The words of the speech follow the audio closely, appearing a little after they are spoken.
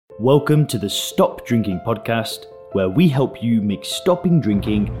Welcome to the Stop Drinking podcast, where we help you make stopping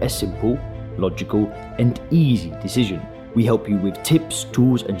drinking a simple, logical, and easy decision. We help you with tips,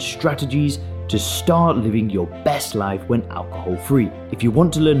 tools, and strategies to start living your best life when alcohol-free. If you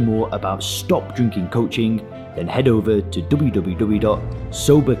want to learn more about stop drinking coaching, then head over to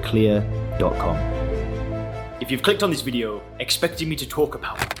www.soberclear.com. If you've clicked on this video expecting me to talk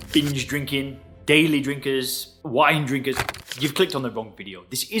about binge drinking, daily drinkers, wine drinkers, you've clicked on the wrong video.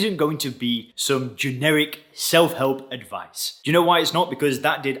 This isn't going to be some generic self-help advice. Do you know why it's not? Because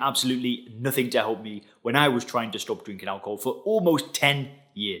that did absolutely nothing to help me when I was trying to stop drinking alcohol for almost 10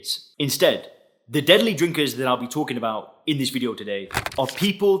 years. Instead, the deadly drinkers that I'll be talking about in this video today are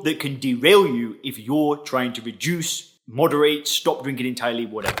people that can derail you if you're trying to reduce, moderate, stop drinking entirely,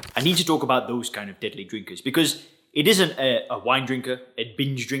 whatever. I need to talk about those kind of deadly drinkers because it isn't a wine drinker, a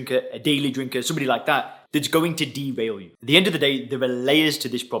binge drinker, a daily drinker, somebody like that that's going to derail you. At the end of the day, there are layers to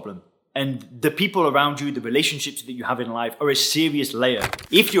this problem. And the people around you, the relationships that you have in life are a serious layer.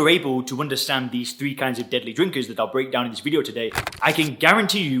 If you're able to understand these three kinds of deadly drinkers that I'll break down in this video today, I can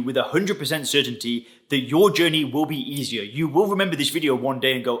guarantee you with 100% certainty that your journey will be easier. You will remember this video one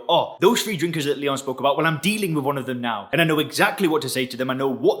day and go, oh, those three drinkers that Leon spoke about, well, I'm dealing with one of them now. And I know exactly what to say to them. I know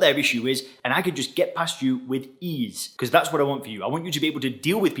what their issue is. And I can just get past you with ease. Because that's what I want for you. I want you to be able to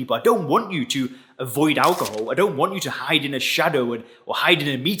deal with people. I don't want you to avoid alcohol. I don't want you to hide in a shadow or hide in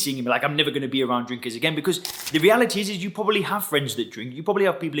a meeting and be like, I'm never going to be around drinkers again. Because the reality is you probably have friends that drink. You probably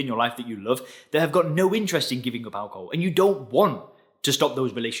have people in your life that you love that have got no interest in giving up alcohol. And you don't want to stop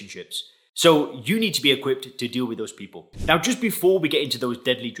those relationships. So you need to be equipped to deal with those people. Now, just before we get into those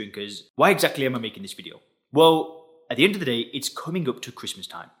deadly drinkers, why exactly am I making this video? Well, at the end of the day, it's coming up to Christmas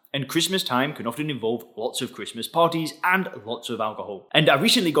time. And Christmas time can often involve lots of Christmas parties and lots of alcohol. And I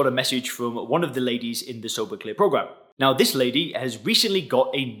recently got a message from one of the ladies in the Sober Clear program. Now, this lady has recently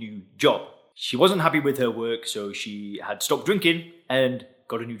got a new job. She wasn't happy with her work, so she had stopped drinking and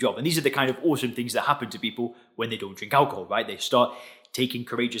got a new job. And these are the kind of awesome things that happen to people when they don't drink alcohol, right? They start taking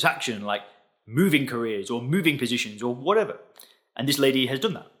courageous action like moving careers or moving positions or whatever. And this lady has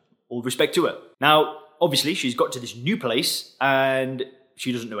done that. All respect to her. Now, obviously, she's got to this new place and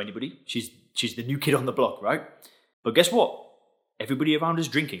she doesn't know anybody. She's the new kid on the block, right? But guess what? Everybody around is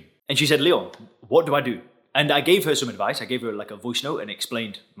drinking. And she said, Leon, what do I do? And I gave her some advice. I gave her like a voice note and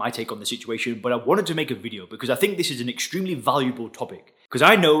explained my take on the situation. But I wanted to make a video because I think this is an extremely valuable topic. Because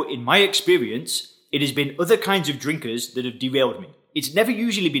I know in my experience, it has been other kinds of drinkers that have derailed me. It's never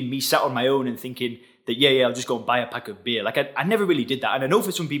usually been me sat on my own and thinking that, yeah, I'll just go and buy a pack of beer. Like I never really did that. And I know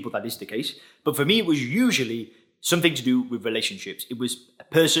for some people that is the case. But for me, it was usually something to do with relationships. It was a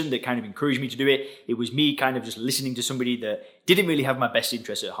person that kind of encouraged me to do it. It was me kind of just listening to somebody that didn't really have my best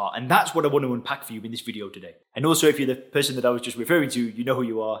interests at heart. And that's what I want to unpack for you in this video today. And also, if you're the person that I was just referring to, you know who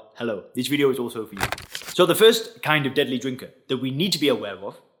you are. Hello. This video is also for you. So the first kind of deadly drinker that we need to be aware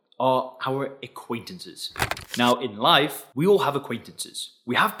of are our acquaintances. Now, in life, we all have acquaintances.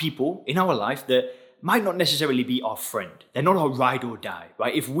 We have people in our life that might not necessarily be our friend. They're not our ride or die,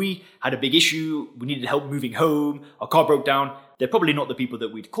 right? If we had a big issue, we needed help moving home, our car broke down, they're probably not the people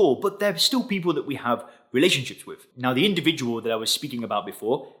that we'd call, but they're still people that we have relationships with. Now, the individual that I was speaking about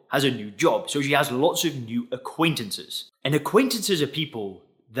before has a new job, so she has lots of new acquaintances. And acquaintances are people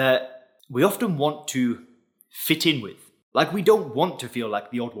that we often want to fit in with. Like, we don't want to feel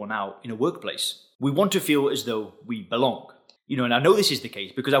like the odd one out in a workplace. We want to feel as though we belong. You know, and I know this is the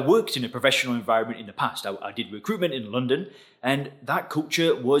case because I worked in a professional environment in the past. I did recruitment in London, and that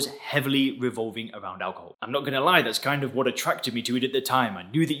culture was heavily revolving around alcohol. I'm not going to lie, that's kind of what attracted me to it at the time. I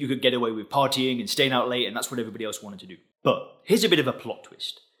knew that you could get away with partying and staying out late, and that's what everybody else wanted to do. But here's a bit of a plot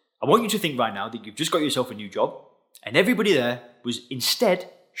twist. I want you to think right now that you've just got yourself a new job, and everybody there was instead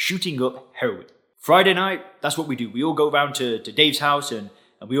shooting up heroin. Friday night, that's what we do. We all go round to Dave's house and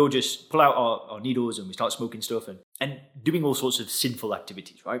we all just pull out our needles and we start smoking stuff and doing all sorts of sinful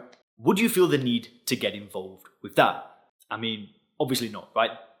activities, right? Would you feel the need to get involved with that? I mean, obviously not, right?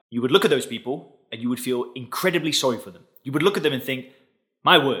 You would look at those people and you would feel incredibly sorry for them. You would look at them and think,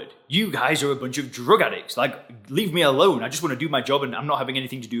 my word, you guys are a bunch of drug addicts. Like, leave me alone. I just want to do my job and I'm not having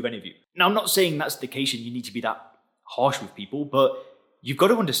anything to do with any of you. Now, I'm not saying that's the case and you need to be that harsh with people, but you've got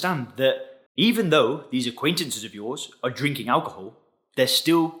to understand that even though these acquaintances of yours are drinking alcohol, they're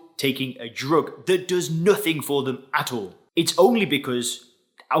still taking a drug that does nothing for them at all. It's only because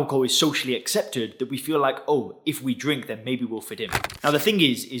alcohol is socially accepted that we feel like, oh, if we drink, then maybe we'll fit in. Now, the thing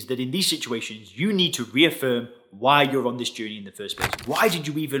is that in these situations, you need to reaffirm why you're on this journey in the first place. Why did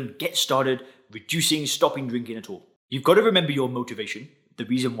you even get started stopping drinking at all? You've got to remember your motivation, the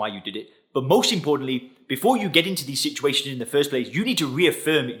reason why you did it, but most importantly, before you get into these situations in the first place, you need to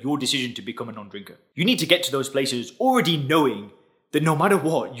reaffirm your decision to become a non-drinker. You need to get to those places already knowing that no matter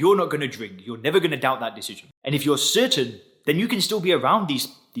what, you're not going to drink. You're never going to doubt that decision. And if you're certain, then you can still be around these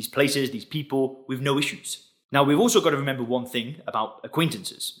places, these people with no issues. Now, we've also got to remember one thing about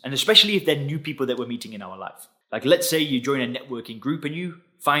acquaintances, and especially if they're new people that we're meeting in our life. Like, let's say you join a networking group and you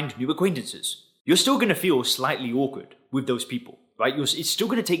find new acquaintances. You're still going to feel slightly awkward with those people, right? It's still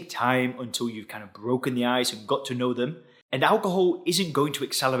going to take time until you've kind of broken the ice and got to know them. And alcohol isn't going to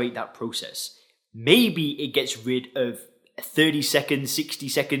accelerate that process. Maybe it gets rid of a 30 second, 60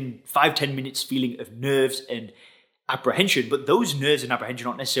 second, 5-10 minutes feeling of nerves and apprehension, but those nerves and apprehension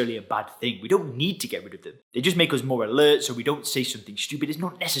aren't necessarily a bad thing. We don't need to get rid of them. They just make us more alert so we don't say something stupid. It's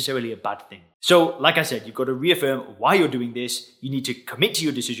not necessarily a bad thing. So, like I said, you've got to reaffirm why you're doing this. You need to commit to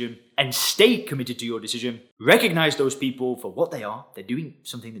your decision and stay committed to your decision. Recognize those people for what they are. They're doing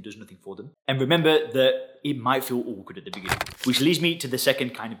something that does nothing for them. And remember that it might feel awkward at the beginning, which leads me to the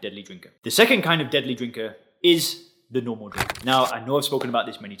second kind of deadly drinker. The second kind of deadly drinker is the normal drinker. Now, I know I've spoken about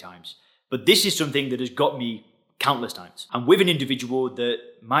this many times, but this is something that has got me countless times. I'm with an individual that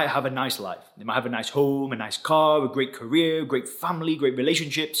might have a nice life. They might have a nice home, a nice car, a great career, great family, great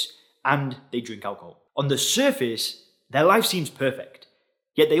relationships, and they drink alcohol. On the surface, their life seems perfect.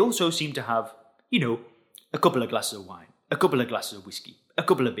 Yet they also seem to have, a couple of glasses of wine, a couple of glasses of whiskey, a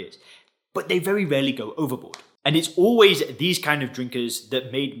couple of beers. But they very rarely go overboard. And it's always these kind of drinkers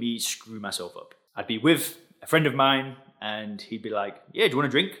that made me screw myself up. I'd be with a friend of mine and he'd be like, yeah, do you want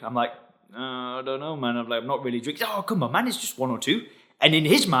a drink? I'm like, I don't know, man. I'm not really drinking. Oh, come on, man. It's just one or two. And in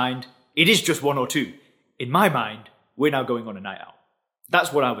his mind, it is just one or two. In my mind, we're now going on a night out.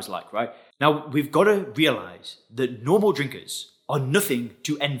 That's what I was like, right? Now, we've got to realize that normal drinkers are nothing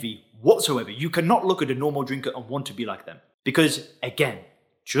to envy whatsoever. You cannot look at a normal drinker and want to be like them. Because, again,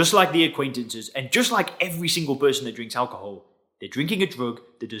 just like the acquaintances and just like every single person that drinks alcohol, they're drinking a drug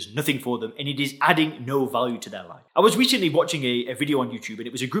that does nothing for them and it is adding no value to their life. I was recently watching a video on YouTube and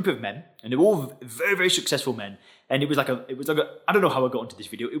it was a group of men and they were all very, very successful men. And it was like a, I don't know how I got into this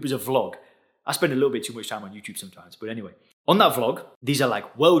video. It was a vlog. I spend a little bit too much time on YouTube sometimes. But anyway, on that vlog, these are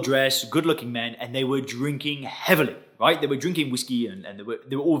like well-dressed, good-looking men and they were drinking heavily, right? They were drinking whiskey and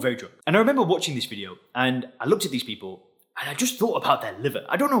they were all very drunk. And I remember watching this video and I looked at these people and I just thought about their liver.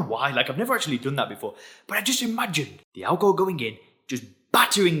 I don't know why, I've never actually done that before, but I just imagined the alcohol going in, just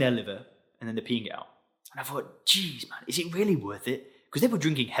battering their liver, and then they're peeing it out. And I thought, geez, man, is it really worth it? Because they were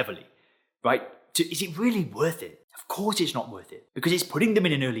drinking heavily, right? So is it really worth it? Of course it's not worth it, because it's putting them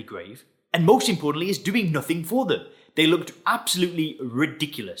in an early grave, and most importantly, it's doing nothing for them. They looked absolutely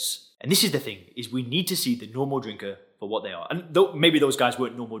ridiculous. And this is the thing, is we need to see the normal drinker for what they are. And maybe those guys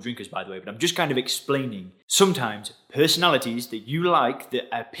weren't normal drinkers, by the way, but I'm just kind of explaining sometimes personalities that you like that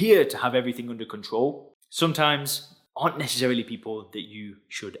appear to have everything under control, sometimes aren't necessarily people that you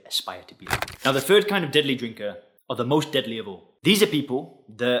should aspire to be like. Now, the third kind of deadly drinker are the most deadly of all. These are people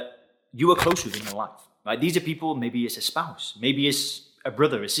that you are close with in your life, right? These are people, maybe it's a spouse, maybe it's a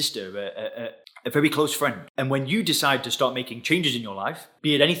brother, a sister, a very close friend. And when you decide to start making changes in your life,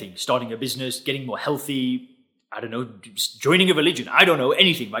 be it anything, starting a business, getting more healthy, I don't know, joining a religion, I don't know,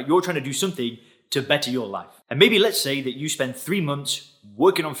 anything, right? You're trying to do something to better your life. And maybe let's say that you spend 3 months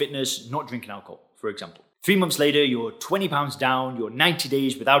working on fitness, not drinking alcohol, for example. 3 months later, you're 20 pounds down, you're 90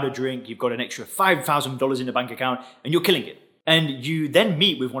 days without a drink, you've got an extra $5,000 in the bank account, and you're killing it. And you then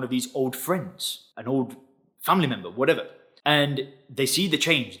meet with one of these old friends, an old family member, whatever. And they see the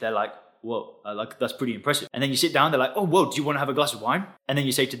change. They're like, whoa, that's pretty impressive. And then you sit down, they're like, oh, whoa, do you want to have a glass of wine? And then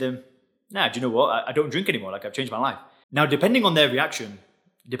you say to them, nah, do you know what? I don't drink anymore. I've changed my life. Now, depending on their reaction,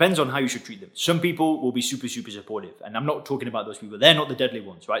 depends on how you should treat them. Some people will be super, super supportive. And I'm not talking about those people. They're not the deadly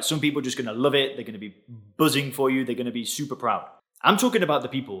ones, right? Some people are just going to love it. They're going to be buzzing for you. They're going to be super proud. I'm talking about the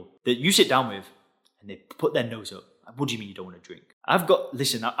people that you sit down with and they put their nose up. What do you mean you don't want to drink?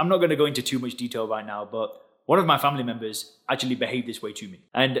 Listen, I'm not going to go into too much detail right now, but one of my family members actually behaved this way to me.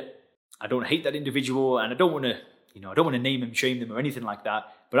 And I don't hate that individual and I don't want to name him, shame them or anything like that.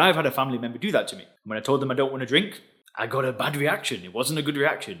 But I've had a family member do that to me. When I told them I don't want to drink, I got a bad reaction. It wasn't a good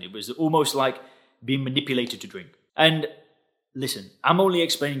reaction. It was almost like being manipulated to drink. And listen, I'm only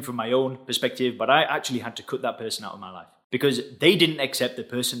explaining from my own perspective, but I actually had to cut that person out of my life because they didn't accept the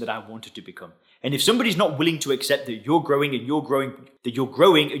person that I wanted to become. And if somebody's not willing to accept that you're growing and you're growing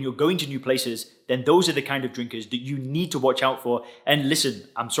and you're going to new places, then those are the kind of drinkers that you need to watch out for. And listen,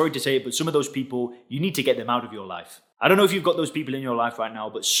 I'm sorry to say it, but some of those people, you need to get them out of your life. I don't know if you've got those people in your life right now,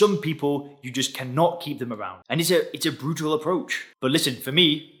 but some people, you just cannot keep them around. And it's a brutal approach. But listen, for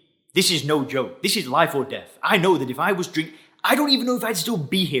me, this is no joke. This is life or death. I know that if I was I don't even know if I'd still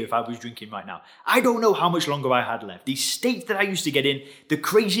be here if I was drinking right now. I don't know how much longer I had left. These states that I used to get in, the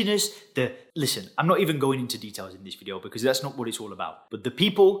craziness, listen, I'm not even going into details in this video because that's not what it's all about. But the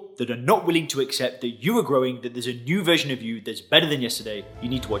people that are not willing to accept that you are growing, that there's a new version of you that's better than yesterday, you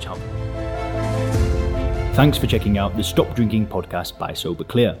need to watch out. Thanks for checking out the Stop Drinking podcast by Sober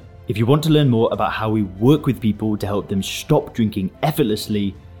Clear. If you want to learn more about how we work with people to help them stop drinking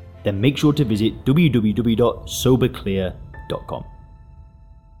effortlessly, then make sure to visit www.soberclear.com.